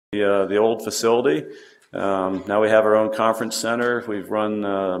the old facility. Now we have our own conference center. We've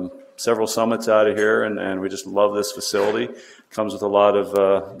run several summits out of here, and we just love this facility. Comes with a lot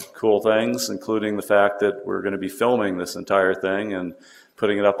of cool things, including the fact that we're going to be filming this entire thing and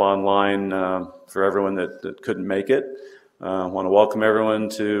putting it up online for everyone that couldn't make it. I want to welcome everyone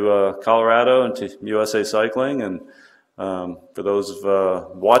to Colorado and to USA Cycling. And for those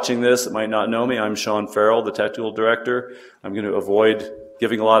watching this that might not know me, I'm Shawn Farrell, the technical director. I'm going to avoid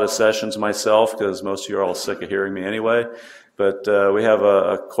giving a lot of sessions myself because most of you are all sick of hearing me anyway. But we have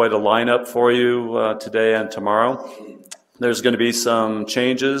quite a lineup for you today and tomorrow. There's going to be some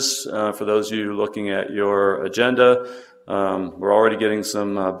changes for those of you looking at your agenda. We're already getting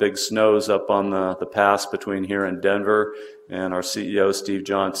some big snows up on the pass between here and Denver, and our CEO, Steve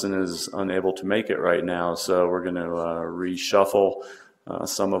Johnson, is unable to make it right now, so we're going to reshuffle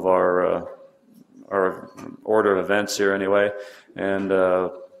some of our order of events here anyway, and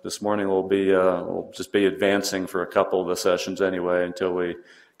this morning we'll just be advancing for a couple of the sessions anyway until we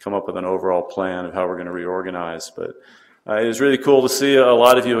come up with an overall plan of how we're going to reorganize. But it was really cool to see a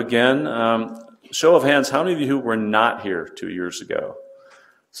lot of you again. Show of hands, how many of you who were not here 2 years ago?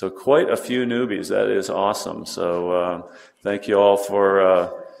 So quite a few newbies. That is awesome. So thank you all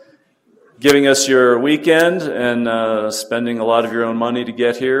for giving us your weekend and spending a lot of your own money to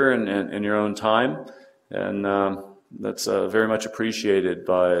get here and your own time. And that's very much appreciated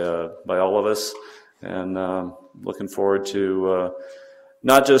by all of us. And looking forward to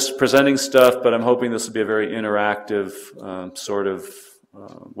not just presenting stuff, but I'm hoping this will be a very interactive sort of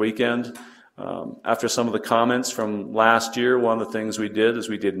weekend. After some of the comments from last year, one of the things we did is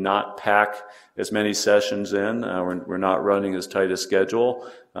we did not pack as many sessions in. We're not running as tight a schedule.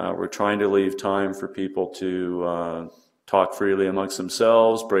 We're trying to leave time for people to talk freely amongst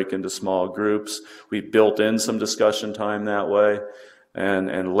themselves, break into small groups. We built in some discussion time that way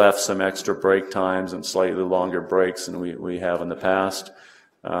and left some extra break times and slightly longer breaks than we have in the past.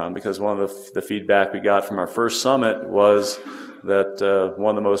 Because one of the feedback we got from our first summit was that one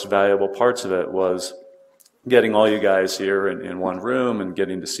of the most valuable parts of it was getting all you guys here in one room and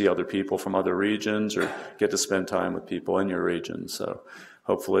getting to see other people from other regions or get to spend time with people in your region. So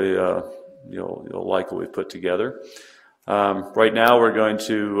hopefully you'll like what we've put together. Right now we're going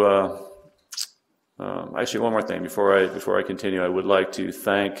to actually one more thing before I continue. I would like to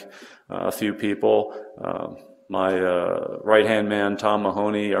thank a few people. My right-hand man, Tom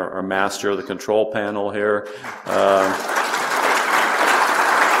Mahoney, our master of the control panel here.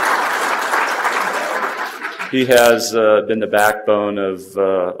 He has been the backbone of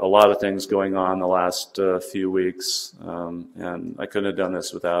a lot of things going on the last few weeks, and I couldn't have done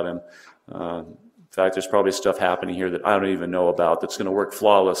this without him. In fact, there's probably stuff happening here that I don't even know about that's going to work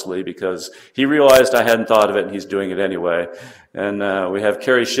flawlessly because he realized I hadn't thought of it and he's doing it anyway. And we have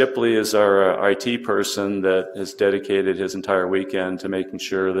Kerry Shipley as our IT person that has dedicated his entire weekend to making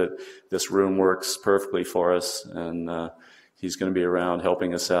sure that this room works perfectly for us. And he's going to be around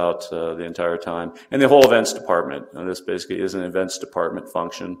helping us out the entire time. And the whole events department. This basically is an events department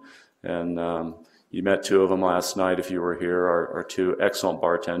function. And you met two of them last night if you were here, our two excellent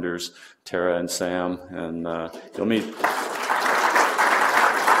bartenders, Tara and Sam, and you'll meet.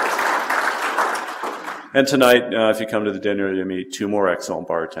 And tonight, if you come to the dinner, you'll meet two more excellent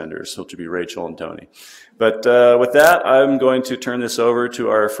bartenders, which will be Rachel and Tony. But with that, I'm going to turn this over to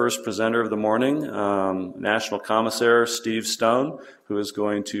our first presenter of the morning, National Commissaire Steve Stone, who is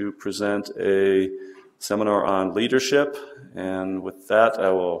going to present a seminar on leadership. And with that, I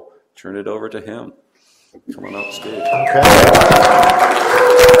will turn it over to him. Come on up, Steve. Okay.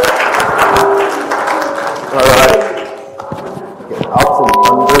 All right. Get out from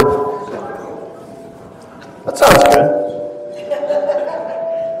under. That sounds good.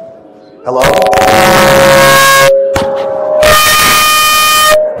 Hello?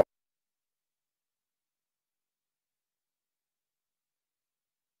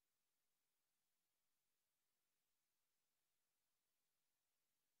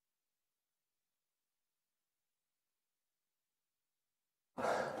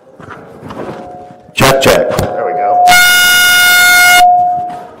 Check. There we go.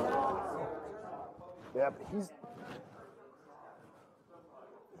 Yeah, but he's... Is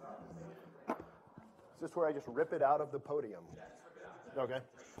this where I just rip it out of the podium? Okay.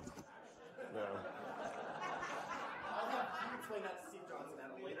 No. I'll have you explain that to Steve Johnson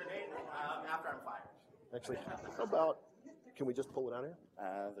at a later date after I'm fired. Actually, how about, can we just pull it out here?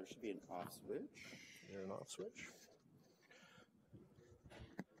 There should be an off switch. There's an off switch.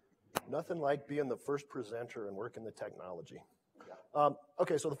 Nothing like being the first presenter and working the technology.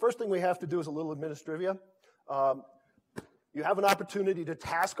 Okay, so the first thing we have to do is a little administrivia. you have an opportunity to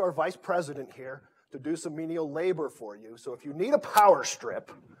task our vice president here to do some menial labor for you. So if you need a power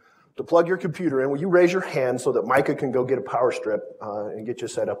strip to plug your computer in, will you raise your hand so that Micah can go get a power strip and get you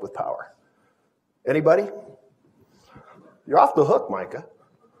set up with power? Anybody? You're off the hook, Micah.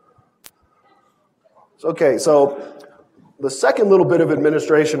 Okay, so the second little bit of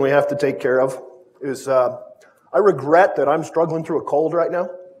administration we have to take care of is I regret that I'm struggling through a cold right now.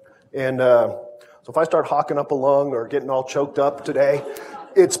 And so if I start hawking up a lung or getting all choked up today,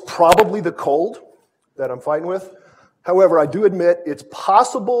 it's probably the cold that I'm fighting with. However, I do admit it's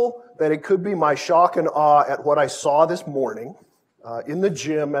possible that it could be my shock and awe at what I saw this morning in the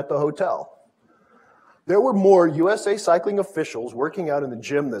gym at the hotel. There were more USA Cycling officials working out in the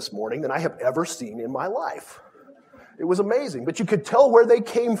gym this morning than I have ever seen in my life. It was amazing, but you could tell where they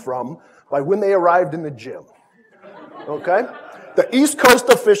came from by when they arrived in the gym. Okay? The East Coast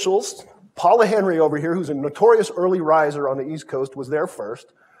officials, Paula Henry over here, who's a notorious early riser on the East Coast, was there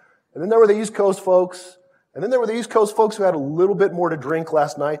first. And then there were the East Coast folks. And then there were the East Coast folks who had a little bit more to drink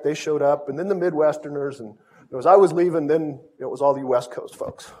last night. They showed up. And then the Midwesterners. And as I was leaving, then it was all the West Coast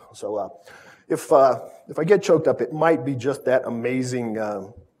folks. So if I get choked up, it might be just that amazing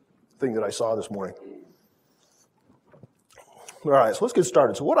thing that I saw this morning. All right, so let's get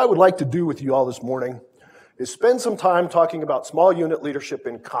started. So what I would like to do with you all this morning is spend some time talking about small unit leadership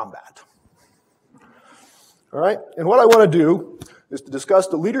in combat. All right, and what I want to do is to discuss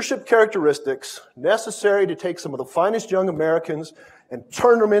the leadership characteristics necessary to take some of the finest young Americans and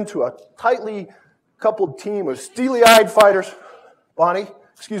turn them into a tightly coupled team of steely-eyed fighters. Bonnie,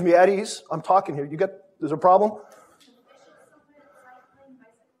 excuse me, at ease. I'm talking here. There's a problem?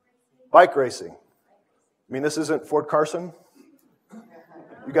 Bike racing. I mean, this isn't Fort Carson?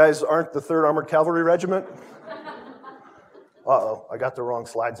 You guys aren't the 3rd Armored Cavalry Regiment? Uh-oh, I got the wrong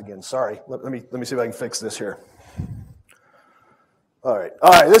slides again. Sorry. Let me see if I can fix this here. All right,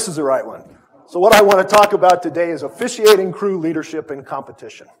 this is the right one. So what I want to talk about today is officiating crew leadership in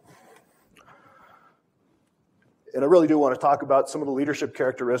competition. And I really do want to talk about some of the leadership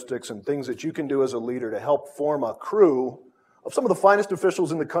characteristics and things that you can do as a leader to help form a crew of some of the finest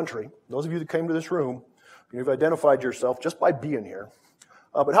officials in the country. Those of you that came to this room, you've identified yourself just by being here.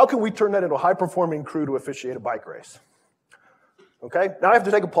 But how can we turn that into a high-performing crew to officiate a bike race? Okay, now I have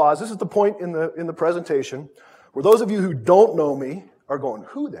to take a pause. This is the point in the presentation where those of you who don't know me are going,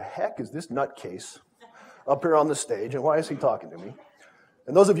 who the heck is this nutcase up here on the stage, and why is he talking to me?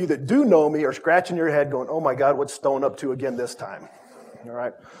 And those of you that do know me are scratching your head going, oh my God, what's Stone up to again this time? All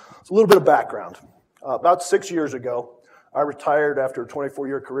right, so a little bit of background. About 6 years ago, I retired after a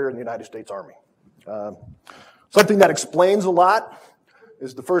 24-year career in the United States Army. Something that explains a lot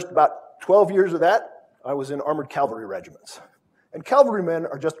is the first about 12 years of that, I was in armored cavalry regiments. And cavalrymen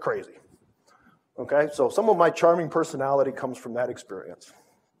are just crazy. Okay, so some of my charming personality comes from that experience.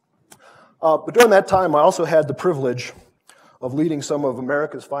 But during that time, I also had the privilege of leading some of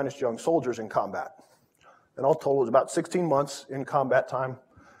America's finest young soldiers in combat. And all told, it was about 16 months in combat time,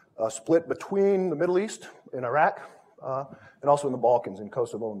 split between the Middle East in Iraq and also in the Balkans in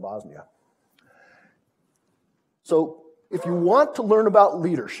Kosovo and Bosnia. So if you want to learn about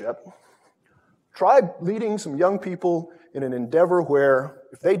leadership, try leading some young people in an endeavor where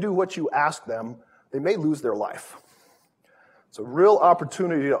if they do what you ask them, they may lose their life. It's a real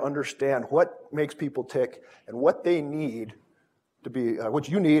opportunity to understand what makes people tick and what they need to be, what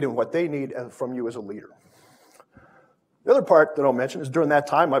you need and what they need from you as a leader. The other part that I'll mention is during that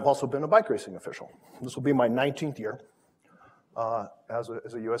time, I've also been a bike racing official. This will be my 19th year as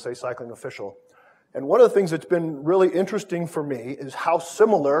a USA Cycling official. And one of the things that's been really interesting for me is how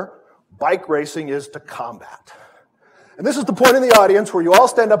similar bike racing is to combat. And this is the point in the audience where you all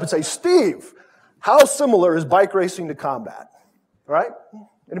stand up and say, Steve, how similar is bike racing to combat? All right?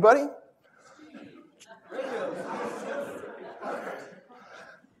 Anybody?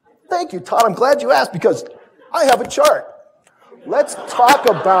 Thank you, Todd. I'm glad you asked because I have a chart. Let's talk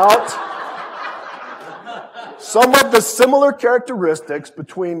about some of the similar characteristics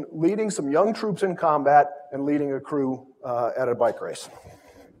between leading some young troops in combat and leading a crew at a bike race.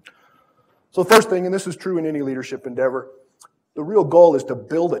 So the first thing, and this is true in any leadership endeavor, the real goal is to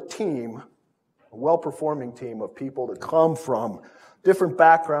build a team, a well-performing team of people that come from different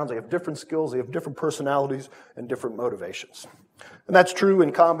backgrounds, they have different skills, they have different personalities, and different motivations. And that's true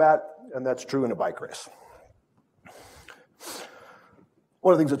in combat, and that's true in a bike race.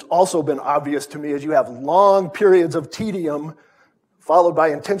 One of the things that's also been obvious to me is you have long periods of tedium followed by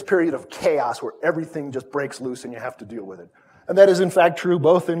intense period of chaos where everything just breaks loose and you have to deal with it. And that is in fact true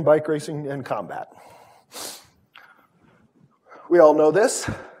both in bike racing and combat. We all know this.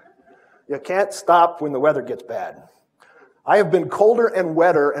 You can't stop when the weather gets bad. I have been colder and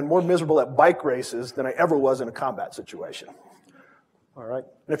wetter and more miserable at bike races than I ever was in a combat situation. All right?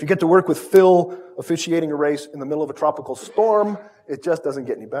 And if you get to work with Phil officiating a race in the middle of a tropical storm, it just doesn't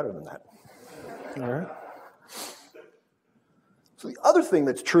get any better than that. All right? So the other thing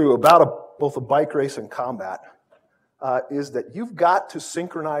that's true about both a bike race and combat is that you've got to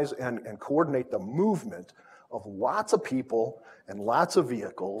synchronize and coordinate the movement of lots of people and lots of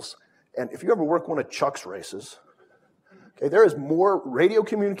vehicles. And if you ever work one of Chuck's races, okay, there is more radio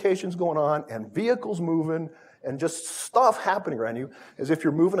communications going on and vehicles moving and just stuff happening around you as if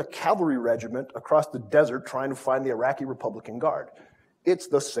you're moving a cavalry regiment across the desert trying to find the Iraqi Republican Guard. It's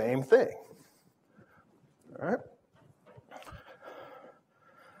the same thing. All right?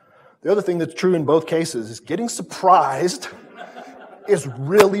 The other thing that's true in both cases is getting surprised is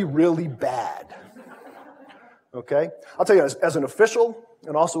really, really bad. Okay? I'll tell you, as an official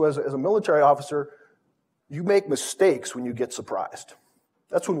and also as a military officer, you make mistakes when you get surprised.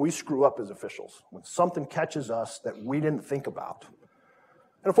 That's when we screw up as officials, when something catches us that we didn't think about.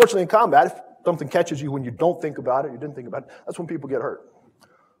 And unfortunately in combat, if something catches you when you don't think about it, you didn't think about it, that's when people get hurt.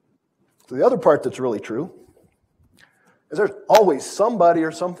 So the other part that's really true is there's always somebody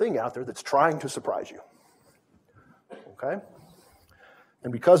or something out there that's trying to surprise you. Okay?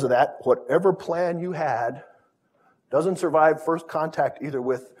 And because of that, whatever plan you had doesn't survive first contact either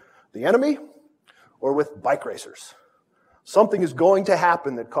with the enemy or with bike racers. Something is going to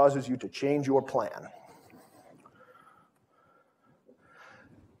happen that causes you to change your plan.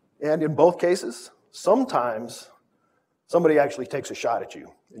 And in both cases, sometimes somebody actually takes a shot at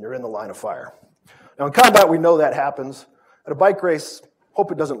you and you're in the line of fire. Now in combat, we know that happens. At a bike race,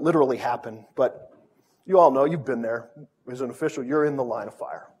 hope it doesn't literally happen, but you all know, you've been there. As an official, you're in the line of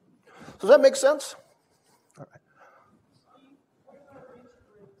fire. Does that make sense? All right.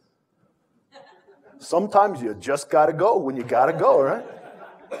 Sometimes you just got to go when you got to go, right?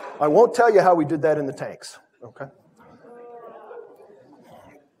 I won't tell you how we did that in the tanks, okay?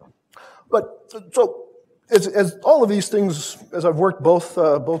 But so as all of these things, as I've worked both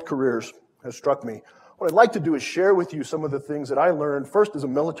careers, has struck me, what I'd like to do is share with you some of the things that I learned first as a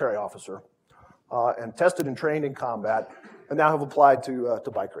military officer and tested and trained in combat, and now have applied to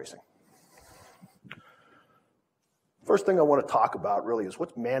bike racing. First thing I want to talk about really is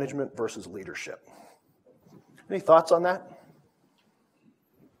what's management versus leadership. Any thoughts on that?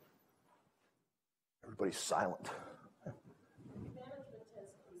 Everybody's silent. Management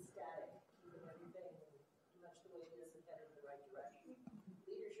tends to be static, keeping everything much the way it is and headed in the right direction.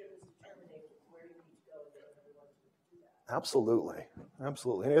 Leadership is determining where you need to go and getting everyone to do that. Absolutely.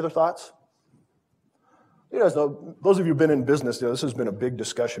 Absolutely. Any other thoughts? You guys know, those of you who've been in business, this has been a big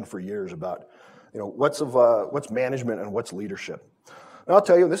discussion for years about, what's management and what's leadership. And I'll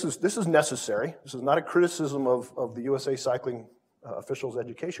tell you, this is necessary. This is not a criticism of the USA Cycling Officials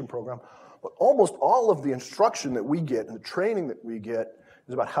Education Program, but almost all of the instruction that we get and the training that we get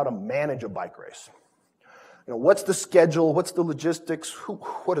is about how to manage a bike race. What's the schedule? What's the logistics?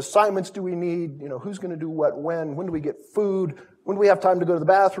 What assignments do we need? Who's going to do what when? When do we get food? When do we have time to go to the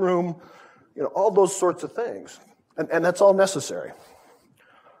bathroom? All those sorts of things. And that's all necessary.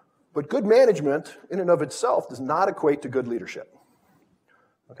 But good management in and of itself does not equate to good leadership.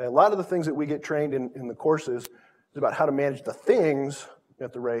 Okay, a lot of the things that we get trained in the courses is about how to manage the things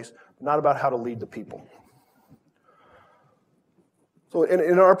at the race, but not about how to lead the people. So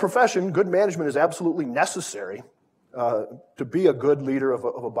in our profession, good management is absolutely necessary to be a good leader of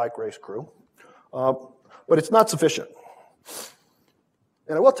a bike race crew, but it's not sufficient.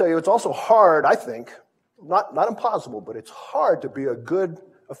 And I will tell you, it's also hard, I think, not impossible, but it's hard to be a good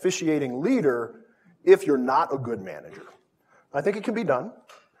officiating leader if you're not a good manager. I think it can be done.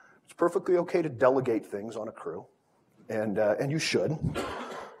 It's perfectly okay to delegate things on a crew, and you should.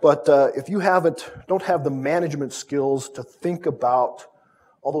 But if you don't have the management skills to think about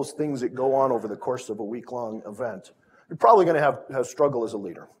all those things that go on over the course of a week-long event, you're probably going to have struggle as a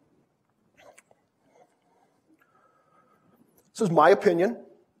leader. This is my opinion,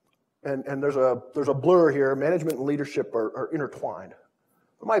 and there's a blur here. Management and leadership are intertwined.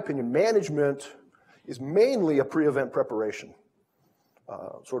 In my opinion, management is mainly a pre-event preparation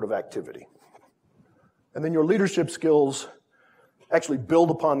sort of activity. And then your leadership skills actually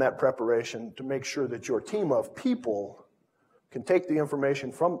build upon that preparation to make sure that your team of people can take the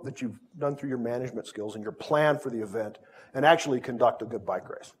information that you've done through your management skills and your plan for the event and actually conduct a good bike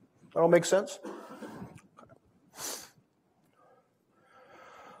race. That all make sense?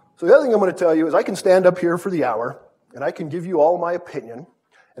 So the other thing I'm going to tell you is I can stand up here for the hour and I can give you all my opinion,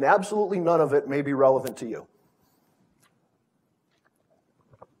 and absolutely none of it may be relevant to you.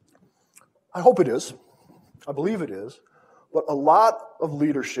 I hope it is. I believe it is. But a lot of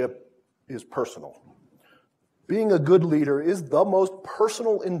leadership is personal. Being a good leader is the most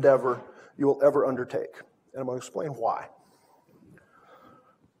personal endeavor you will ever undertake. And I'm going to explain why.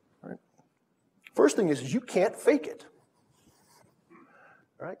 All right. First thing is you can't fake it.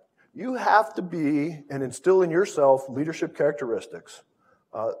 All right. You have to be and instill in yourself leadership characteristics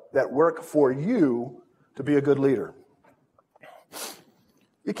that work for you to be a good leader.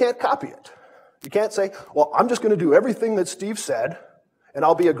 You can't copy it. You can't say, well, I'm just going to do everything that Steve said, and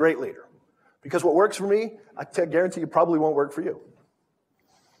I'll be a great leader. Because what works for me, I guarantee you probably won't work for you.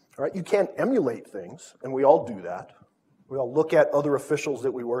 All right? You can't emulate things, and we all do that. We all look at other officials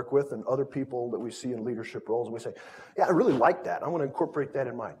that we work with and other people that we see in leadership roles, and we say, yeah, I really like that. I want to incorporate that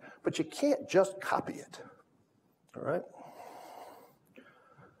in mine. But you can't just copy it. All right?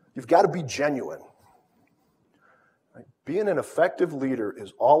 You've got to be genuine. Right? Being an effective leader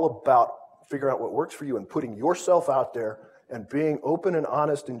is all about figuring out what works for you and putting yourself out there and being open and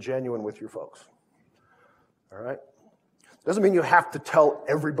honest and genuine with your folks. All right? Doesn't mean you have to tell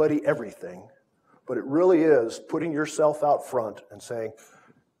everybody everything, but it really is putting yourself out front and saying,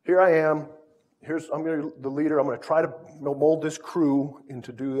 here I am, I'm the leader, I'm going to try to mold this crew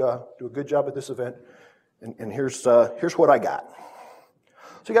into do a good job at this event, and here's what I got.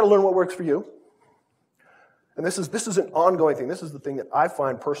 So you got to learn what works for you. And this is an ongoing thing. This is the thing that I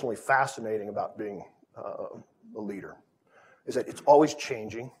find personally fascinating about being a leader, is that it's always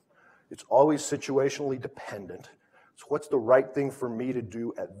changing. It's always situationally dependent. So what's the right thing for me to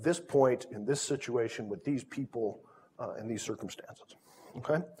do at this point in this situation with these people in these circumstances?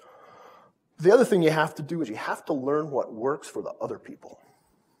 Okay? The other thing you have to do is you have to learn what works for the other people.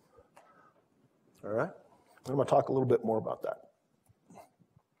 All right? I'm going to talk a little bit more about that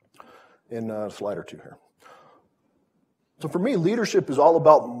in a slide or two here. So for me, leadership is all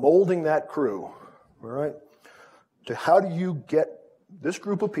about molding that crew, all right, to how do you get this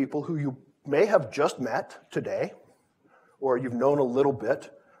group of people who you may have just met today, or you've known a little bit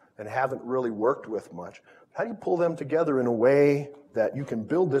and haven't really worked with much, how do you pull them together in a way that you can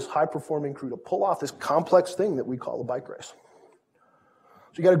build this high-performing crew to pull off this complex thing that we call a bike race?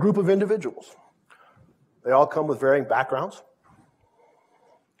 So you got a group of individuals. They all come with varying backgrounds.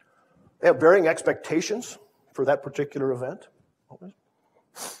 They have varying expectations for that particular event.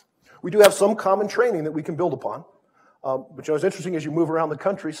 We do have some common training that we can build upon. But it's interesting as you move around the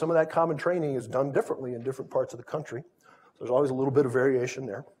country, some of that common training is done differently in different parts of the country. So there's always a little bit of variation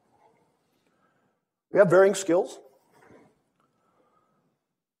there. We have varying skills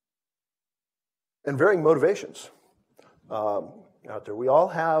and varying motivations out there. We all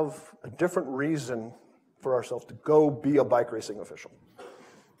have a different reason for ourselves to go be a bike racing official.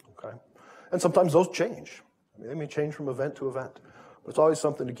 Okay? And sometimes those change. I mean, they may change from event to event, but it's always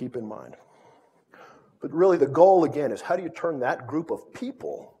something to keep in mind. But really the goal, again, is how do you turn that group of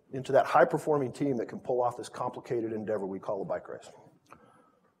people into that high-performing team that can pull off this complicated endeavor we call a bike race.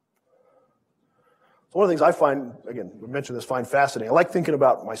 So one of the things I find, again, we mentioned this, find fascinating. I like thinking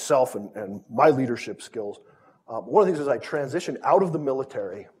about myself and my leadership skills. One of the things as I transitioned out of the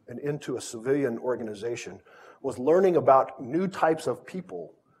military and into a civilian organization was learning about new types of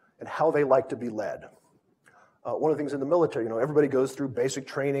people and how they like to be led. One of the things in the military, everybody goes through basic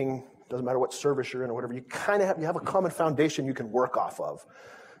training, doesn't matter what service you're in or whatever, you kind of have a common foundation you can work off of.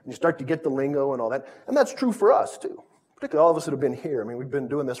 And you start to get the lingo and all that. And that's true for us, too. Particularly all of us that have been here. I mean, we've been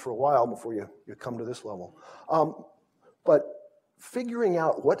doing this for a while before you come to this level. But figuring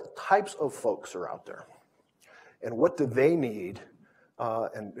out what types of folks are out there and what do they need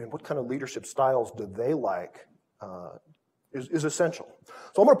and what kind of leadership styles do they like is essential.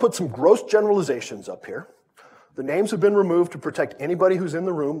 So I'm going to put some gross generalizations up here. The names have been removed to protect anybody who's in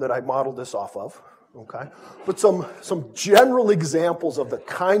the room that I modeled this off of, okay? But some general examples of the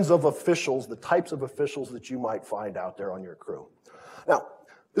kinds of officials, the types of officials that you might find out there on your crew. Now,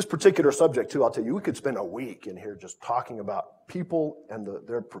 this particular subject, too, I'll tell you, we could spend a week in here just talking about people and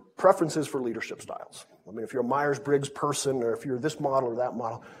their preferences for leadership styles. I mean, if you're a Myers-Briggs person or if you're this model or that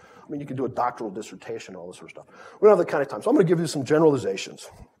model, I mean, you can do a doctoral dissertation, all this sort of stuff. We don't have that kind of time, so I'm going to give you some generalizations.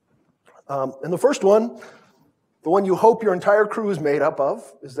 And the first one, the one you hope your entire crew is made up of,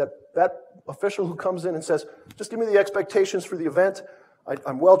 is that official who comes in and says, just give me the expectations for the event.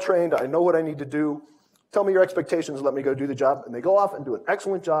 I'm well-trained. I know what I need to do. Tell me your expectations and let me go do the job. And they go off and do an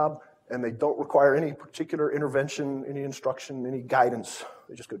excellent job, and they don't require any particular intervention, any instruction, any guidance.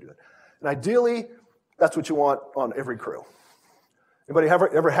 They just go do it. And ideally, that's what you want on every crew. Anybody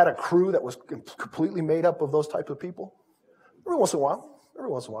ever had a crew that was completely made up of those types of people? Every once in a while.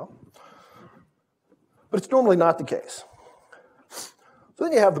 But it's normally not the case. So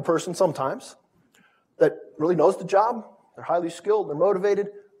then you have the person sometimes that really knows the job, they're highly skilled, they're motivated,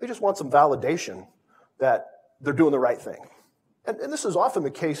 they just want some validation that they're doing the right thing. And this is often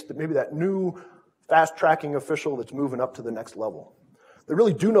the case that maybe that new fast-tracking official that's moving up to the next level. They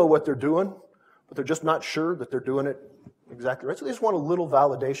really do know what they're doing, but they're just not sure that they're doing it exactly right. So they just want a little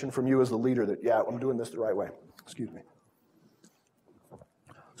validation from you as the leader that, yeah, I'm doing this the right way. Excuse me.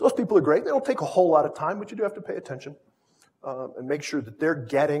 So those people are great. They don't take a whole lot of time, but you do have to pay attention and make sure that they're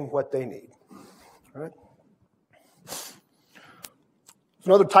getting what they need. All right? There's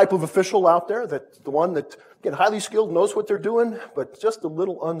another type of official out there, that's the one that, again, highly skilled, knows what they're doing, but just a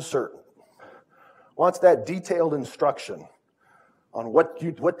little uncertain. Wants that detailed instruction on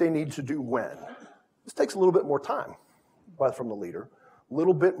what they need to do when. This takes a little bit more time from the leader, a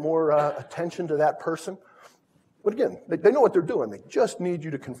little bit more attention to that person. But again, they know what they're doing. They just need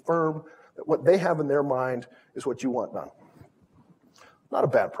you to confirm that what they have in their mind is what you want done. Not a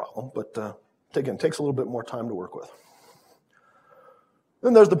bad problem, but again, takes a little bit more time to work with.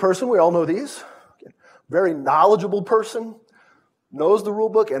 Then there's the person, we all know these. Again, very knowledgeable person, knows the rule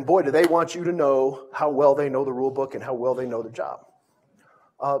book, and boy, do they want you to know how well they know the rule book and how well they know the job.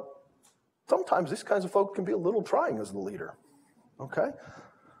 Sometimes these kinds of folks can be a little trying as the leader, okay?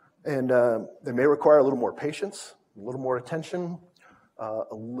 And they may require a little more patience, a little more attention, a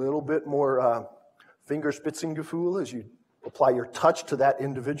little bit more Fingerspitzengefühl as you apply your touch to that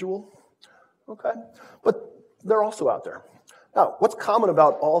individual, okay? But they're also out there. Now, what's common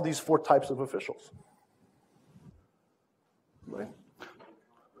about all these 4 types of officials? Right?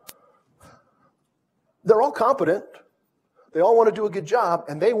 They're all competent. They all want to do a good job,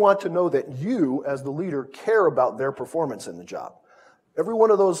 and they want to know that you, as the leader, care about their performance in the job. Every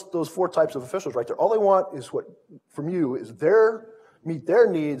one of those 4 types of officials right there, all they want is from you is meet their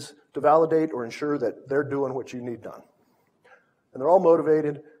needs to validate or ensure that they're doing what you need done. And they're all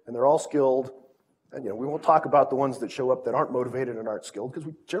motivated, and they're all skilled. And we won't talk about the ones that show up that aren't motivated and aren't skilled, because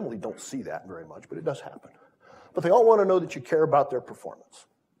we generally don't see that very much, but it does happen. But they all want to know that you care about their performance.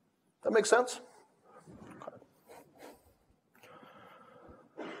 That make sense?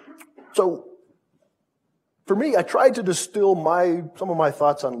 So, for me, I tried to distill some of my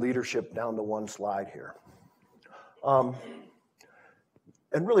thoughts on leadership down to one slide here. And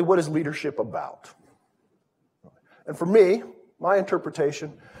really, what is leadership about? And for me, my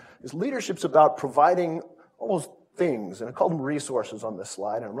interpretation is leadership's about providing almost things, and I call them resources on this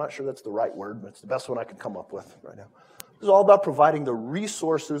slide, and I'm not sure that's the right word, but it's the best one I can come up with right now. This is all about providing the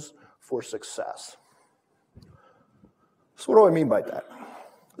resources for success. So what do I mean by that?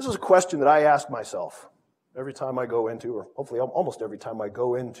 This is a question that I ask myself every time I go into, or hopefully almost every time I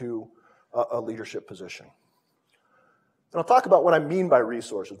go into a leadership position. And I'll talk about what I mean by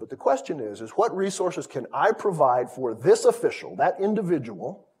resources, but the question is what resources can I provide for this official, that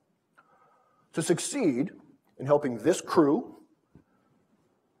individual, to succeed in helping this crew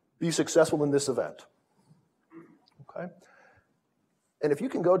be successful in this event? Okay? And if you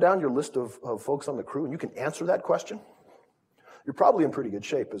can go down your list of folks on the crew and you can answer that question, you're probably in pretty good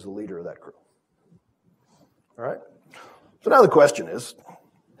shape as the leader of that crew. All right? So now the question is,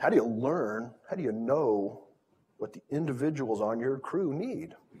 how do you know what the individuals on your crew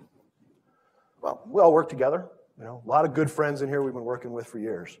need? Well, we all work together. A lot of good friends in here we've been working with for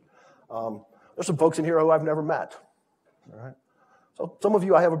years. There's some folks in here who I've never met. All right? So some of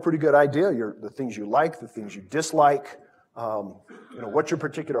you, I have a pretty good idea. The things you like, the things you dislike, what your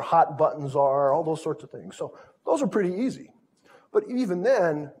particular hot buttons are, all those sorts of things. So those are pretty easy. But even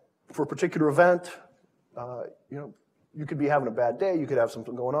then, for a particular event, you could be having a bad day, you could have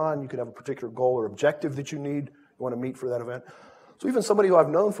something going on, you could have a particular goal or objective that you want to meet for that event. So even somebody who I've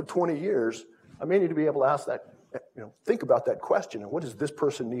known for 20 years, I may need to be able to ask that, think about that question, and what does this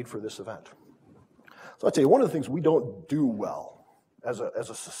person need for this event? So I'll tell you, one of the things we don't do well as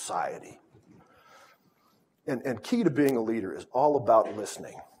a society, and key to being a leader, is all about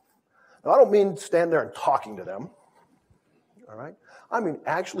listening. Now, I don't mean stand there and talking to them. All right? I mean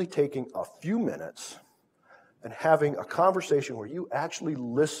actually taking a few minutes and having a conversation where you actually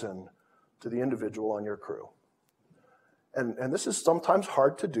listen to the individual on your crew. And this is sometimes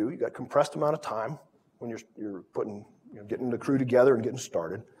hard to do. You got a compressed amount of time when you're getting the crew together and getting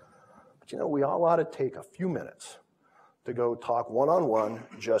started. But we all ought to take a few minutes to go talk one-on-one,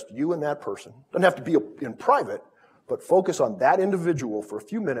 just you and that person. Doesn't have to be in private, but focus on that individual for a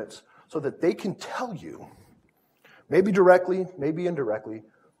few minutes so that they can tell you, maybe directly, maybe indirectly,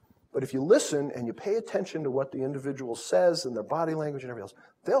 but if you listen and you pay attention to what the individual says and their body language and everything else,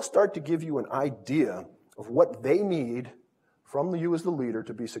 they'll start to give you an idea of what they need from you as the leader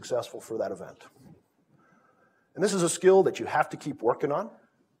to be successful for that event. And this is a skill that you have to keep working on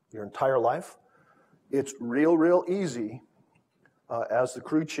your entire life. It's real easy as the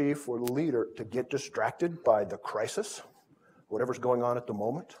crew chief or the leader to get distracted by the crisis, whatever's going on at the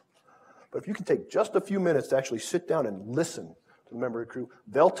moment. But if you can take just a few minutes to actually sit down and listen to the member of the crew,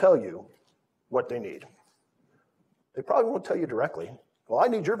 they'll tell you what they need. They probably won't tell you directly. Well, I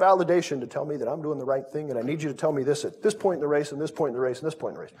need your validation to tell me that I'm doing the right thing, and I need you to tell me this at this point in the race, and this point in the race, and this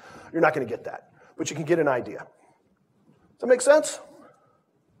point in the race. You're not going to get that, but you can get an idea. Does that make sense?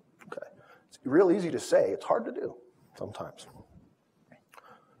 Okay. It's real easy to say. It's hard to do sometimes.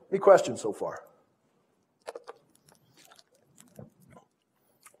 Any questions so far?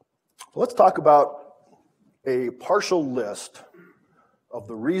 Let's talk about a partial list of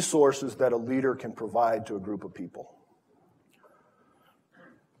the resources that a leader can provide to a group of people.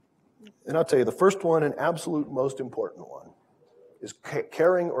 And I'll tell you, the first one and absolute most important one is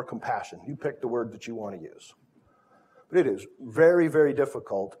caring or compassion. You pick the word that you want to use. But it is very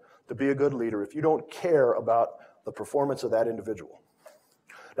difficult to be a good leader if you don't care about the performance of that individual.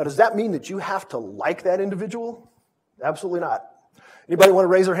 Now, does that mean that you have to like that individual? Absolutely not. Anybody want to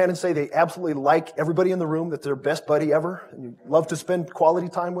raise their hand and say they absolutely like everybody in the room, that they're their best buddy ever, and you love to spend quality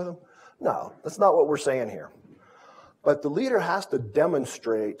time with them? No, that's not what we're saying here. But the leader has to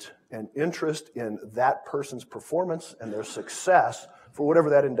demonstrate an interest in that person's performance and their success for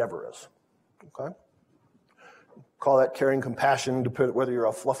whatever that endeavor is. Okay? Call that caring, compassion, depending whether you're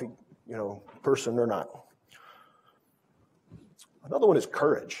a fluffy, person or not. Another one is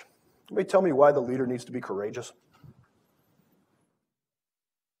courage. Anybody tell me why the leader needs to be courageous?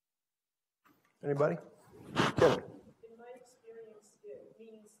 Anybody? Kevin. In my experience, it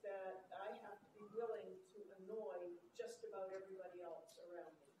means that I have to be willing to annoy just about everybody else around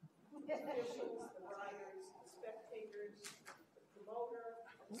me. The officials, the riders, the spectators, the promoter,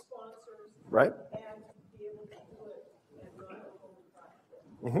 the sponsors. Right. And be able to do it and not overly prideful.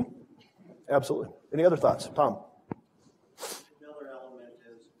 Mm-hmm. Absolutely. Any other thoughts? Tom? Another element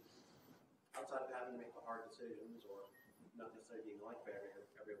is, outside of having to make the hard decisions or not necessarily being liked by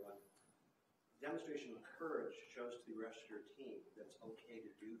everyone, demonstration of courage shows to the rest of your team that it's okay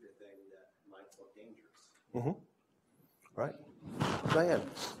to do the thing that might look dangerous. Mm-hmm. Right. Diane.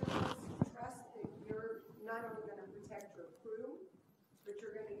 Trust that you're not only going to protect your crew, but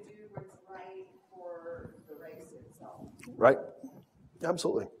you're going to do what's right for the race itself. Right.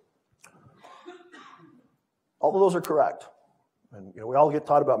 Absolutely. All of those are correct. And we all get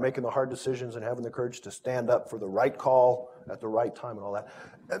taught about making the hard decisions and having the courage to stand up for the right call at the right time and all that.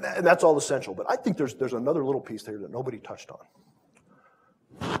 And that's all essential. But I think there's another little piece there that nobody touched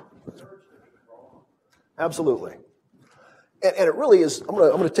on. Absolutely. And it really is, I'm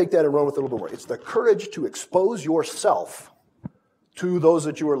going to take that and run with it a little bit more. It's the courage to expose yourself to those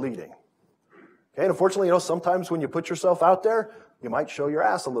that you are leading. Okay, and unfortunately, sometimes when you put yourself out there, you might show your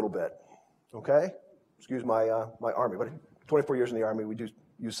ass a little bit. Okay? Excuse my Army, but 24 years in the Army, we do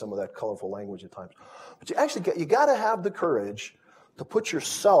use some of that colorful language at times. But you got to have the courage to put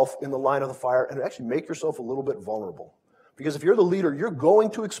yourself in the line of the fire and actually make yourself a little bit vulnerable. Because if you're the leader, you're going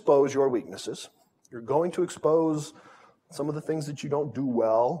to expose your weaknesses. You're going to expose some of the things that you don't do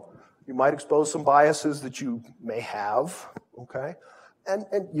well. You might expose some biases that you may have, okay? And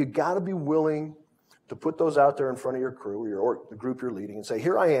you got to be willing to put those out there in front of your crew or the group you're leading and say,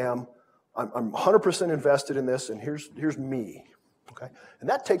 here I am. I'm 100% invested in this, and here's me, okay? And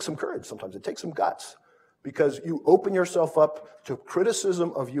that takes some courage sometimes. It takes some guts because you open yourself up to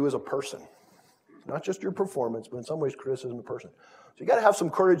criticism of you as a person, not just your performance, but in some ways criticism of a person. So you got to have some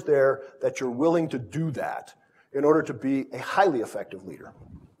courage there that you're willing to do that in order to be a highly effective leader,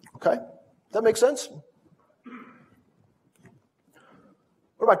 okay? Does that make sense?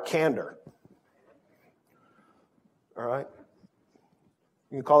 What about candor? All right?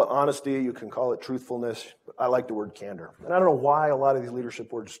 You can call it honesty, you can call it truthfulness, but I like the word candor. And I don't know why a lot of these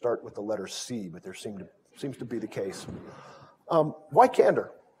leadership words start with the letter C, but there seems to be the case. Why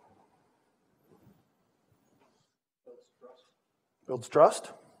candor? Builds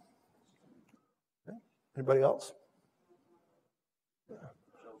trust. Okay. Anybody else? Yeah.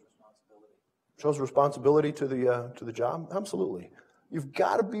 Shows responsibility to the job? Absolutely. You've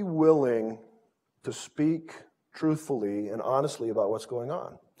got to be willing to speak truthfully and honestly about what's going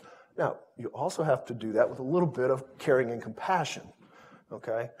on. Now, you also have to do that with a little bit of caring and compassion,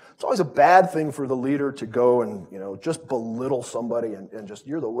 okay? It's always a bad thing for the leader to go and, just belittle somebody and just,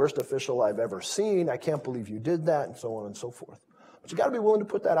 you're the worst official I've ever seen, I can't believe you did that, and so on and so forth. But you got to be willing to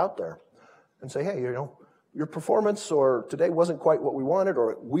put that out there and say, hey, your performance or today wasn't quite what we wanted,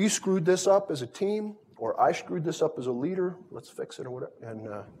 or we screwed this up as a team, or I screwed this up as a leader, let's fix it or whatever,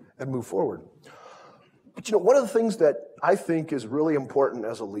 and move forward. But one of the things that I think is really important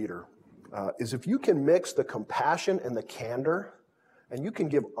as a leader is if you can mix the compassion and the candor, and you can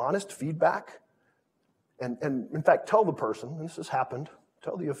give honest feedback, and in fact tell the person, and this has happened,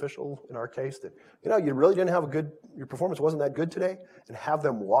 tell the official in our case that, you really didn't have your performance wasn't that good today, and have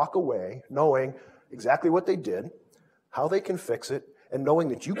them walk away knowing exactly what they did, how they can fix it, and knowing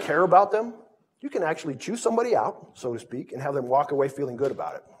that you care about them. You can actually choose somebody out, so to speak, and have them walk away feeling good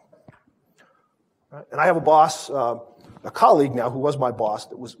about it. Right? And I have a boss, a colleague now who was my boss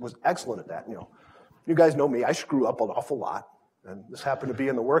that was excellent at that. You guys know me, I screw up an awful lot. And this happened to be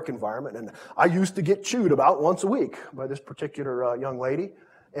in the work environment. And I used to get chewed about once a week by this particular young lady.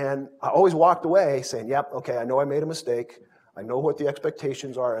 And I always walked away saying, yep, okay, I know I made a mistake. I know what the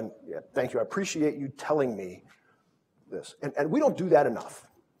expectations are. And yeah, thank you. I appreciate you telling me this. And we don't do that enough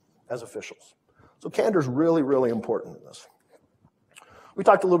as officials. So candor is really, really important in this. We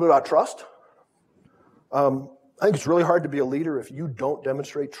talked a little bit about trust. I think it's really hard to be a leader if you don't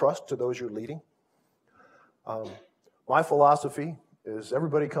demonstrate trust to those you're leading. My philosophy is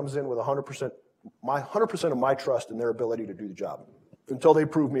everybody comes in with 100% of my trust in their ability to do the job until they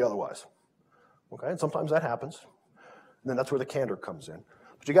prove me otherwise. Okay, and sometimes that happens. And then that's where the candor comes in.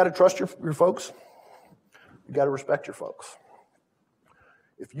 But you got to trust your folks. You got to respect your folks.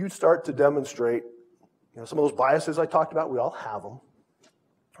 If you start to demonstrate, some of those biases I talked about, we all have them.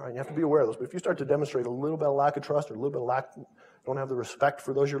 All right, you have to be aware of those. But if you start to demonstrate a little bit of lack of trust or a little bit of don't have the respect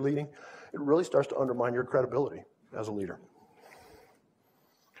for those you're leading, it really starts to undermine your credibility as a leader.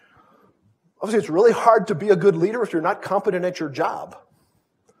 Obviously, it's really hard to be a good leader if you're not competent at your job.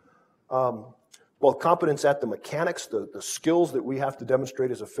 Both competence at the mechanics, the skills that we have to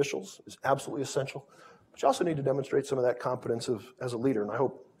demonstrate as officials is absolutely essential. But you also need to demonstrate some of that competence as a leader, and I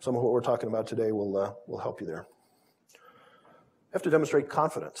hope some of what we're talking about today will help you there. You have to demonstrate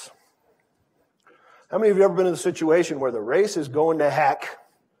confidence. How many of you have ever been in a situation where the race is going to heck,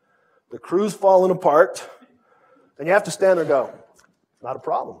 the crew's falling apart, and you have to stand there and go, not a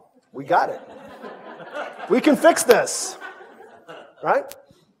problem. We got it. We can fix this. Right?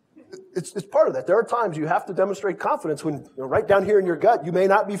 It's part of that. There are times you have to demonstrate confidence when right down here in your gut, you may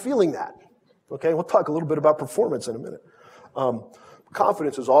not be feeling that. Okay, we'll talk a little bit about performance in a minute.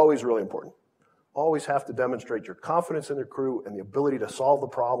 Confidence is always really important. Always have to demonstrate your confidence in the crew and the ability to solve the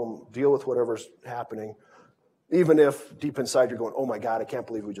problem, deal with whatever's happening, even if deep inside you're going, oh my God, I can't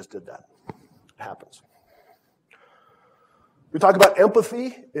believe we just did that. It happens. We talk about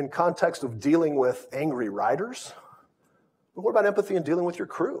empathy in context of dealing with angry riders. But what about empathy in dealing with your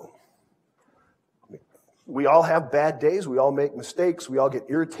crew? We all have bad days. We all make mistakes. We all get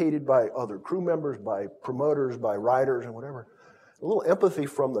irritated by other crew members, by promoters, by riders, and whatever. A little empathy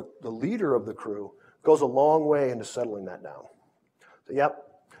from the leader of the crew goes a long way into settling that down. So, yep,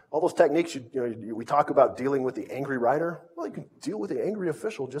 all those techniques, we talk about dealing with the angry rider. Well, you can deal with the angry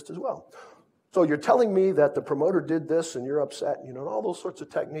official just as well. So you're telling me that the promoter did this and you're upset, and all those sorts of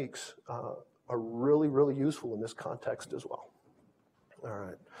techniques are really, really useful in this context as well. All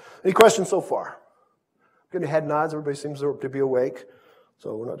right. Any questions so far? Getting head nods. Everybody seems to be awake,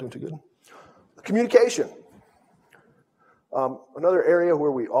 so we're not doing too good. Communication. Another area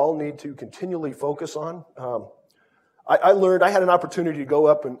where we all need to continually focus on. I had an opportunity to go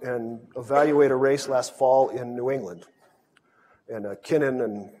up and evaluate a race last fall in New England. And Kinnan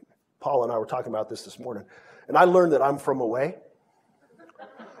and Paul and I were talking about this morning. And I learned that I'm from away.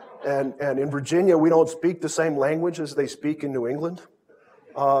 And in Virginia, we don't speak the same language as they speak in New England.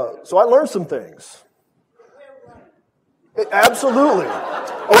 So I learned some things. Absolutely.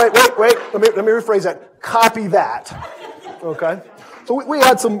 Oh, wait. Let me rephrase that. Copy that. Okay? So we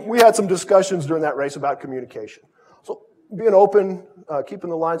had some discussions during that race about communication. So being open, keeping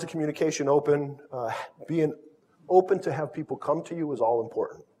the lines of communication open, being open to have people come to you is all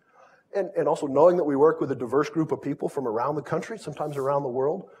important. And also knowing that we work with a diverse group of people from around the country, sometimes around the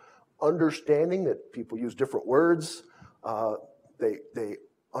world, understanding that people use different words, they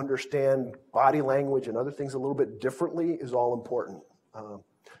understand body language and other things a little bit differently is all important.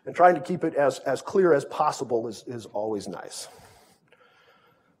 And trying to keep it as clear as possible is always nice.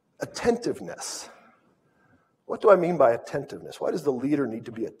 Attentiveness. What do I mean by attentiveness? Why does the leader need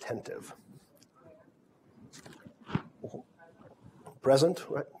to be attentive? Present,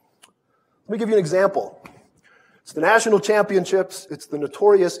 right? Let me give you an example. It's the national championships. It's the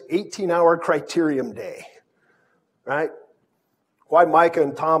notorious 18-hour criterium day, right? Why Micah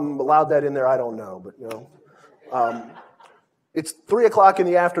and Tom allowed that in there, I don't know, but it's 3 o'clock in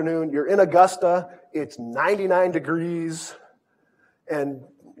the afternoon. You're in Augusta. It's 99 degrees, and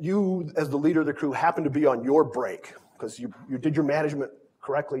you, as the leader of the crew, happen to be on your break because you did your management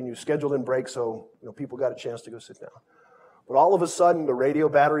correctly and you scheduled in breaks, so people got a chance to go sit down. But all of a sudden, the radio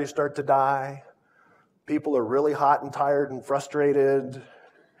batteries start to die. People are really hot and tired and frustrated.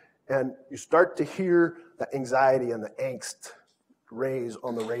 And you start to hear the anxiety and the angst raise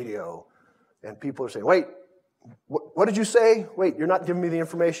on the radio. And people are saying, wait, what did you say? Wait, you're not giving me the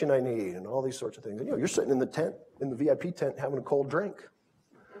information I need, and all these sorts of things. And, you're sitting in the tent, in the VIP tent, having a cold drink.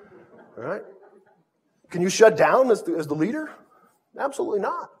 All right? Can you shut down as the leader? Absolutely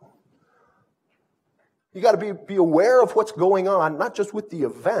not. You got to be aware of what's going on, not just with the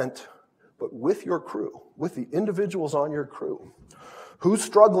event, but with your crew, with the individuals on your crew. Who's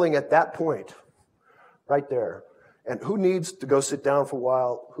struggling at that point? Right there. And who needs to go sit down for a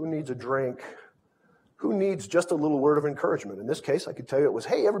while? Who needs a drink? Who needs just a little word of encouragement? In this case, I could tell you it was,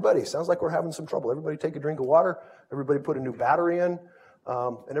 hey, everybody, sounds like we're having some trouble. Everybody take a drink of water. Everybody put a new battery in.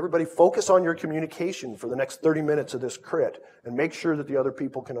 And everybody focus on your communication for the next 30 minutes of this crit and make sure that the other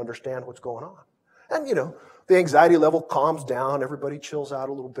people can understand what's going on. And, the anxiety level calms down. Everybody chills out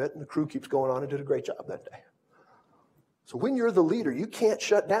a little bit, and the crew keeps going on and did a great job that day. So when you're the leader, you can't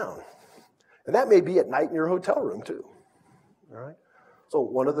shut down. And that may be at night in your hotel room, too. All right? So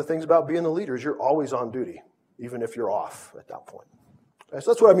one of the things about being the leader is you're always on duty, even if you're off at that point. Okay,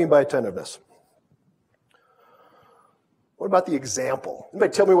 so that's what I mean by attentiveness. What about the example?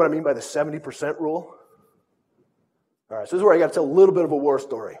 Anybody tell me what I mean by the 70% rule? All right, so this is where I got to tell a little bit of a war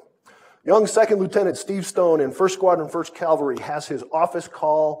story. Young Second Lieutenant Steve Stone in 1st Squadron, 1st Cavalry has his office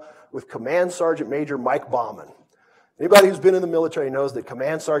call with Command Sergeant Major Mike Bauman. Anybody who's been in the military knows that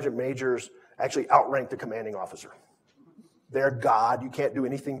Command Sergeant Majors actually outrank the commanding officer. They're God. You can't do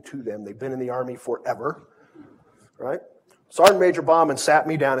anything to them. They've been in the Army forever, right? Sergeant Major Bauman sat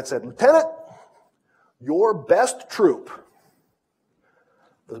me down and said, Lieutenant, your best troop,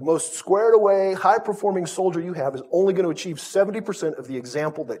 the most squared away, high-performing soldier you have is only going to achieve 70% of the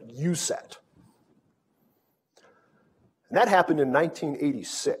example that you set. And that happened in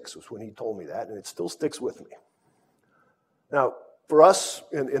 1986 was when he told me that, and it still sticks with me. Now, for us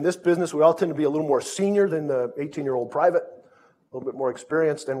in this business, we all tend to be a little more senior than the 18-year-old private, a little bit more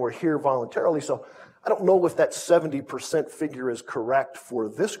experienced, and we're here voluntarily. So I don't know if that 70% figure is correct for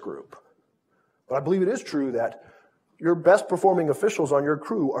this group, but I believe it is true that your best performing officials on your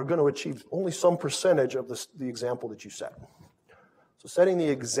crew are going to achieve only some percentage of the example that you set. So setting the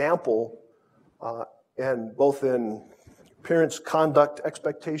example, and both in appearance, conduct,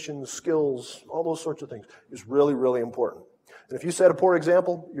 expectations, skills, all those sorts of things, is really, really important. And if you set a poor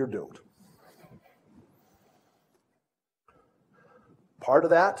example, you're doomed. Part of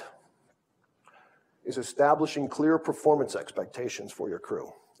that is establishing clear performance expectations for your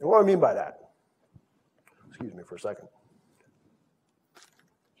crew. And what do I mean by that? Excuse me for a second.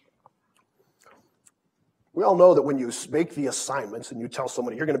 We all know that when you make the assignments and you tell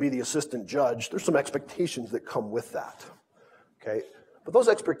somebody you're going to be the assistant judge, there's some expectations that come with that. Okay? But those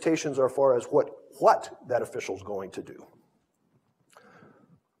expectations are as far as what that official's going to do.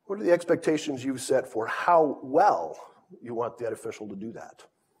 What are the expectations you've set for how well you want that official to do that?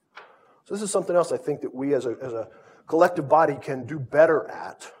 So this is something else I think that we as a collective body can do better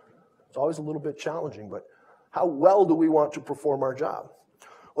at. It's always a little bit challenging, but how well do we want to perform our job?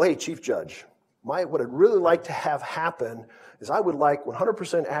 Well, hey, Chief Judge, what I'd really like to have happen is I would like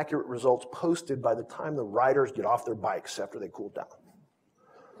 100% accurate results posted by the time the riders get off their bikes after they cool down.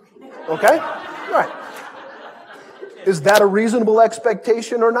 Okay? All right. Is that a reasonable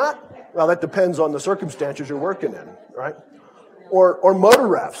expectation or not? Well, that depends on the circumstances you're working in, right? Or motor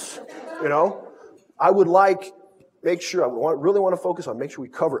refs, I would really want to focus on make sure we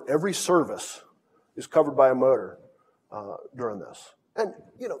cover every service is covered by a motor during this. And,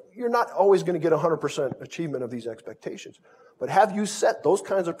 you're not always going to get 100% achievement of these expectations. But have you set those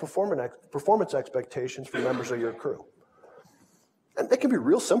kinds of performance expectations for members of your crew? And they can be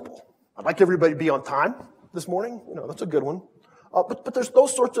real simple. I'd like everybody to be on time this morning. That's a good one. But there's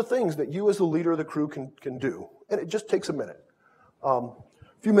those sorts of things that you as the leader of the crew can do. And it just takes a minute. A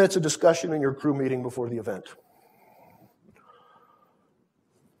few minutes of discussion in your crew meeting before the event.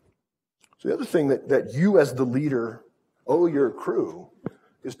 So the other thing that you as the leader owe your crew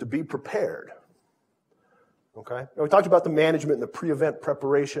is to be prepared. Okay? Now we talked about the management and the pre-event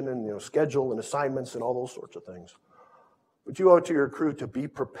preparation and schedule and assignments and all those sorts of things. But you owe it to your crew to be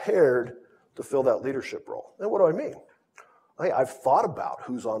prepared to fill that leadership role. And what do I mean? Hey, I've thought about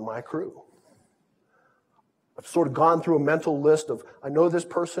who's on my crew. I've sort of gone through a mental list of, I know this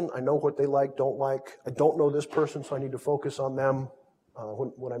person, I know what they like, don't like. I don't know this person, so I need to focus on them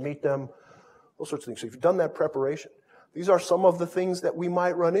when I meet them. Those sorts of things. So if you've done that preparation, these are some of the things that we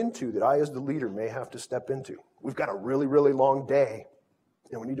might run into that I as the leader may have to step into. We've got a really, really long day,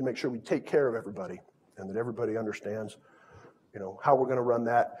 and we need to make sure we take care of everybody and that everybody understands how we're going to run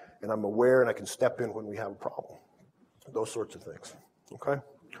that, and I'm aware and I can step in when we have a problem. Those sorts of things, okay?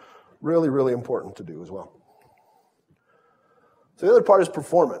 Really, really important to do as well. So the other part is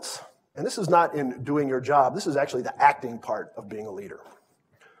performance. And this is not in doing your job. This is actually the acting part of being a leader.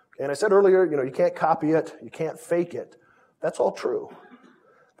 And I said earlier, you can't copy it. You can't fake it. That's all true.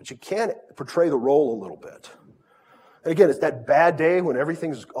 But you can portray the role a little bit. And again, it's that bad day when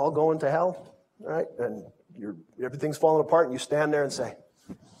everything's all going to hell, right? And everything's falling apart, and you stand there and say,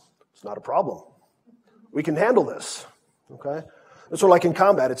 it's not a problem. We can handle this, okay? It's sort of like in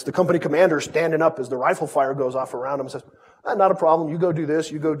combat. It's the company commander standing up as the rifle fire goes off around him and says, not a problem. You go do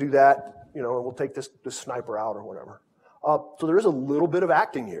this. You go do that. And we'll take this sniper out or whatever. So there is a little bit of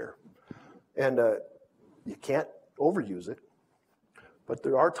acting here. And you can't overuse it. But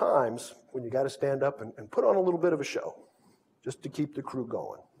there are times when you got to stand up and put on a little bit of a show just to keep the crew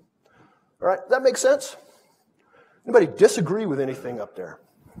going. All right, that makes sense? Anybody disagree with anything up there?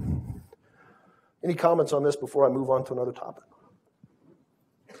 Any comments on this before I move on to another topic?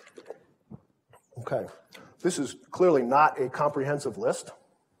 Okay. This is clearly not a comprehensive list.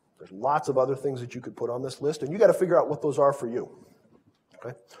 There's lots of other things that you could put on this list, and you got to figure out what those are for you.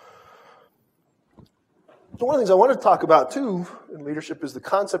 Okay? So one of the things I want to talk about, too, in leadership is the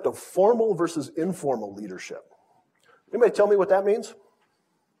concept of formal versus informal leadership. Anybody tell me what that means?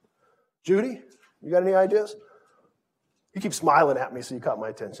 Judy, you got any ideas? You keep smiling at me, so you caught my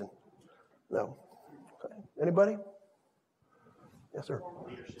attention. No? Okay. Anybody? Yes, sir. Formal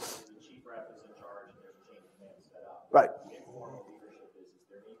leadership is the chief rep is in charge and there's a chain of command set up. Right. Informal leadership is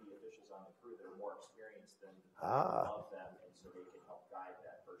there may be officials on the crew that are more experienced than above them, and so they can help guide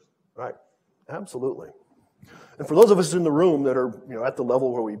that person. Right. Absolutely. And for those of us in the room that are, at the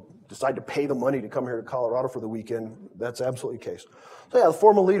level where we decide to pay the money to come here to Colorado for the weekend, that's absolutely the case. So yeah, the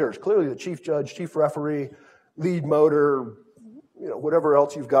formal leaders, clearly the chief judge, chief referee, lead motor, whatever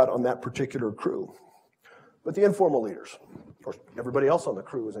else you've got on that particular crew. But the informal leaders, of course, everybody else on the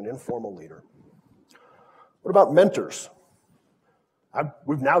crew is an informal leader. What about mentors?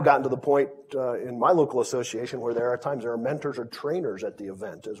 We've now gotten to the point in my local association where there are mentors or trainers at the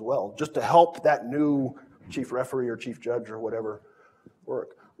event as well, just to help that new chief referee or chief judge or whatever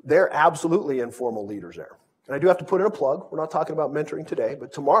work. They're absolutely informal leaders there. And I do have to put in a plug. We're not talking about mentoring today,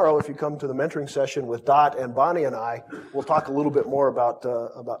 but tomorrow, if you come to the mentoring session with Dot and Bonnie and I, we'll talk a little bit more about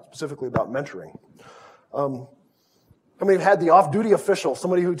specifically about mentoring. I mean, you've had the off-duty official,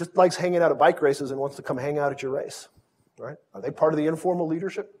 somebody who just likes hanging out at bike races and wants to come hang out at your race, right? Are they part of the informal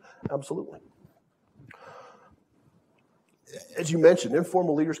leadership? Absolutely. As you mentioned,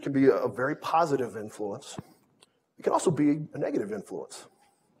 informal leaders can be a very positive influence. It can also be a negative influence,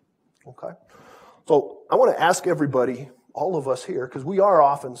 okay? So I want to ask everybody, all of us here, because we are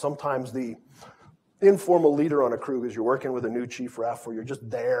often sometimes the informal leader on a crew because you're working with a new chief ref or you're just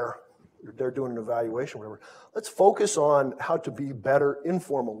there. You're there doing an evaluation, whatever. Let's focus on how to be better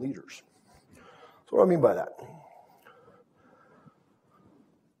informal leaders. So what do I mean by that?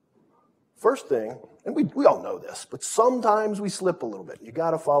 First thing, and we all know this, but sometimes we slip a little bit. You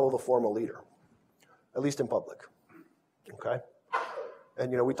got to follow the formal leader, at least in public, okay?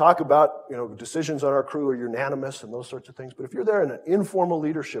 And, we talk about, decisions on our crew are unanimous and those sorts of things, but if you're there in an informal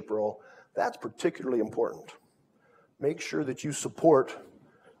leadership role, that's particularly important. Make sure that you support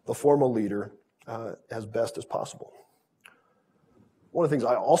the formal leader as best as possible. One of the things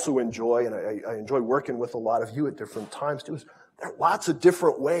I also enjoy, and I enjoy working with a lot of you at different times too, is there are lots of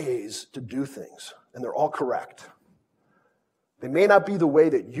different ways to do things, and they're all correct. They may not be the way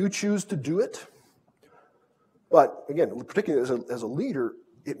that you choose to do it, but again, particularly as a leader,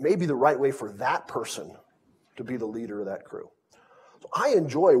 it may be the right way for that person to be the leader of that crew. So I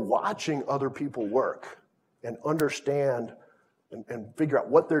enjoy watching other people work and understand and figure out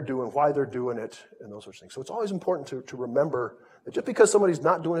what they're doing, why they're doing it, and those sorts of things. So it's always important to remember that just because somebody's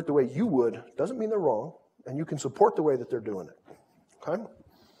not doing it the way you would, doesn't mean they're wrong, and you can support the way that they're doing it, okay?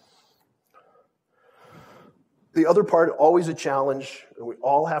 The other part, always a challenge, and we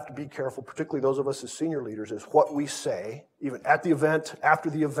all have to be careful, particularly those of us as senior leaders, is what we say, even at the event, after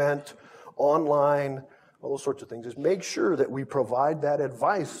the event, online, all those sorts of things, is make sure that we provide that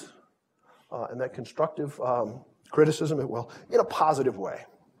advice and that constructive criticism, in a positive way.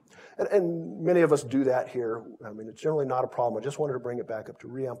 And many of us do that here. I mean, it's generally not a problem. I just wanted to bring it back up to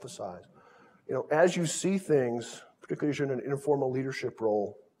reemphasize. As you see things, particularly as you're in an informal leadership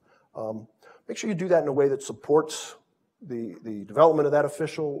role, make sure you do that in a way that supports the development of that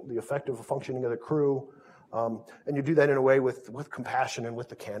official, the effective functioning of the crew, and you do that in a way with compassion and with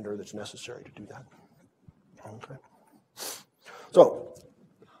the candor that's necessary to do that. Okay. So,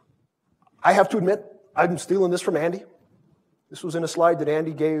 I have to admit, I'm stealing this from Andy. This was in a slide that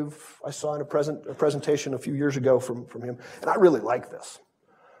Andy gave, I saw in a presentation a few years ago from him, and I really like this.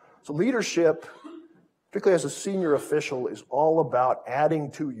 So leadership, particularly as a senior official, is all about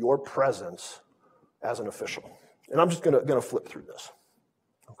adding to your presence as an official. And I'm just going to flip through this,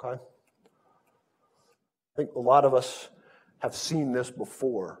 okay? I think a lot of us have seen this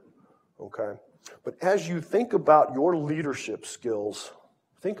before, okay? But as you think about your leadership skills,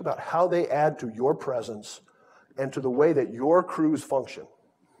 think about how they add to your presence and to the way that your crews function.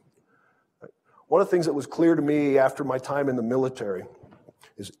 One of the things that was clear to me after my time in the military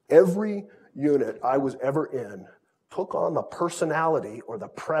is every unit I was ever in took on the personality or the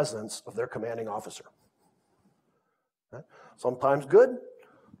presence of their commanding officer. Sometimes good,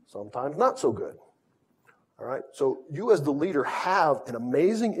 sometimes not so good. All right, so you as the leader have an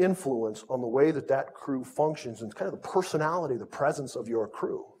amazing influence on the way that that crew functions and kind of the personality, the presence of your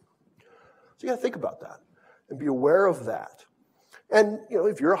crew. So you got to think about that and be aware of that. And,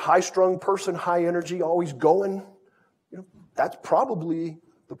 if you're a high-strung person, high energy, always going, that's probably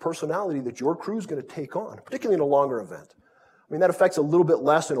the personality that your crew is going to take on, particularly in a longer event. I mean, that affects a little bit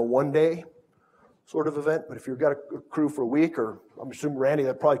less in a one-day sort of event, but if you've got a crew for a week, or I'm assuming, Randy,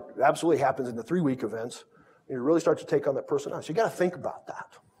 that probably absolutely happens in the 3-week events, you really start to take on that personality. So you got to think about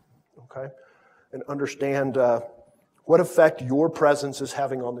that, okay, and understand what effect your presence is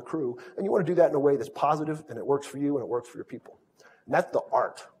having on the crew. And you want to do that in a way that's positive, and it works for you, and it works for your people. And that's the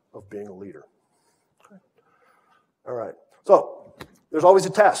art of being a leader. Okay. All right. So there's always a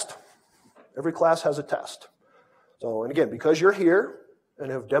test. Every class has a test. So, and again, because you're here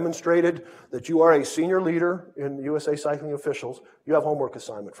and have demonstrated that you are a senior leader in USA Cycling Officials, you have homework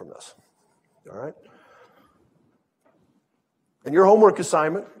assignment from this. All right? And your homework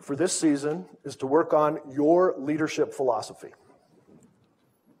assignment for this season is to work on your leadership philosophy.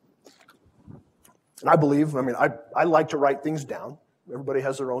 And I like to write things down. Everybody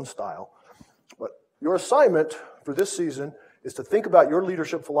has their own style. But your assignment for this season is to think about your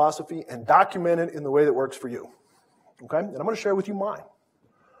leadership philosophy and document it in the way that works for you. Okay? And I'm going to share with you mine.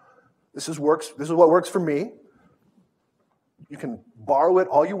 This is what works for me. You can borrow it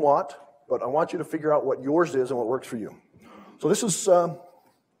all you want, but I want you to figure out what yours is and what works for you. So this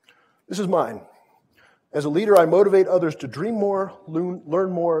is mine. As a leader, I motivate others to dream more,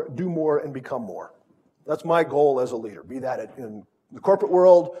 learn more, do more, and become more. That's my goal as a leader, be that in the corporate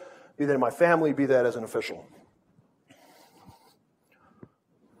world, be that in my family, be that as an official.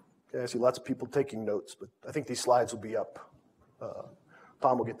 Okay, I see lots of people taking notes, but I think these slides will be up.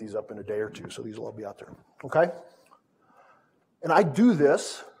 Tom will get these up in a day or two, so these will all be out there. Okay? And I do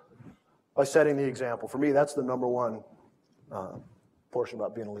this by setting the example. For me, that's the number one portion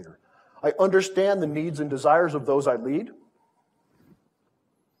about being a leader. I understand the needs and desires of those I lead.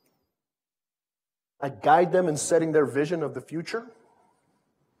 I guide them in setting their vision of the future.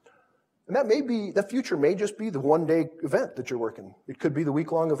 And that future may just be the one-day event that you're working. It could be the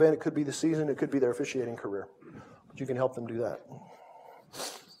week-long event, it could be the season, it could be their officiating career. But you can help them do that.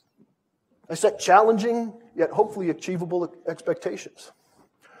 I set challenging, yet hopefully achievable expectations.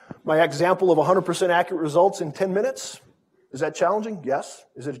 My example of 100% accurate results in 10 minutes, is that challenging? Yes.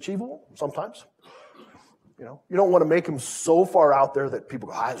 Is it achievable? Sometimes. You don't want to make them so far out there that people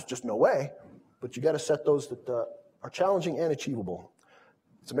go, there's just no way. But you got to set those that are challenging and achievable.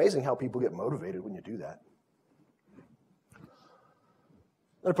 It's amazing how people get motivated when you do that.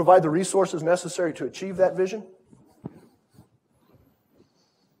 I provide the resources necessary to achieve that vision.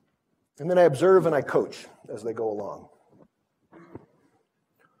 And then I observe and I coach as they go along.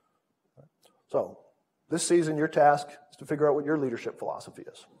 So, this season, your task is to figure out what your leadership philosophy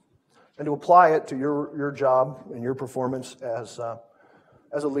is and to apply it to your job and your performance as a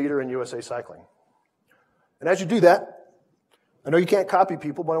leader in USA Cycling. And as you do that, I know you can't copy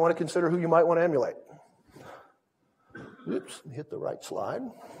people, but I want to consider who you might want to emulate. Oops, hit the right slide.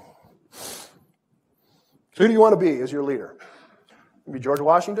 So who do you want to be as your leader? Maybe George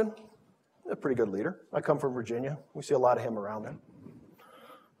Washington? A pretty good leader. I come from Virginia. We see a lot of him around there.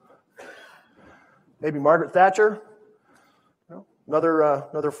 Maybe Margaret Thatcher,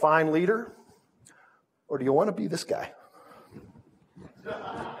 another fine leader. Or do you want to be this guy?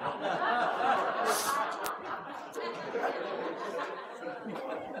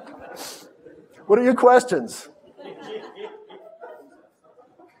 What are your questions?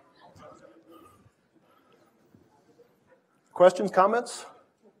 Questions, comments?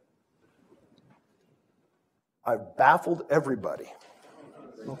 I've baffled everybody.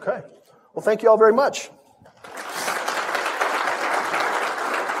 Okay. Well, thank you all very much.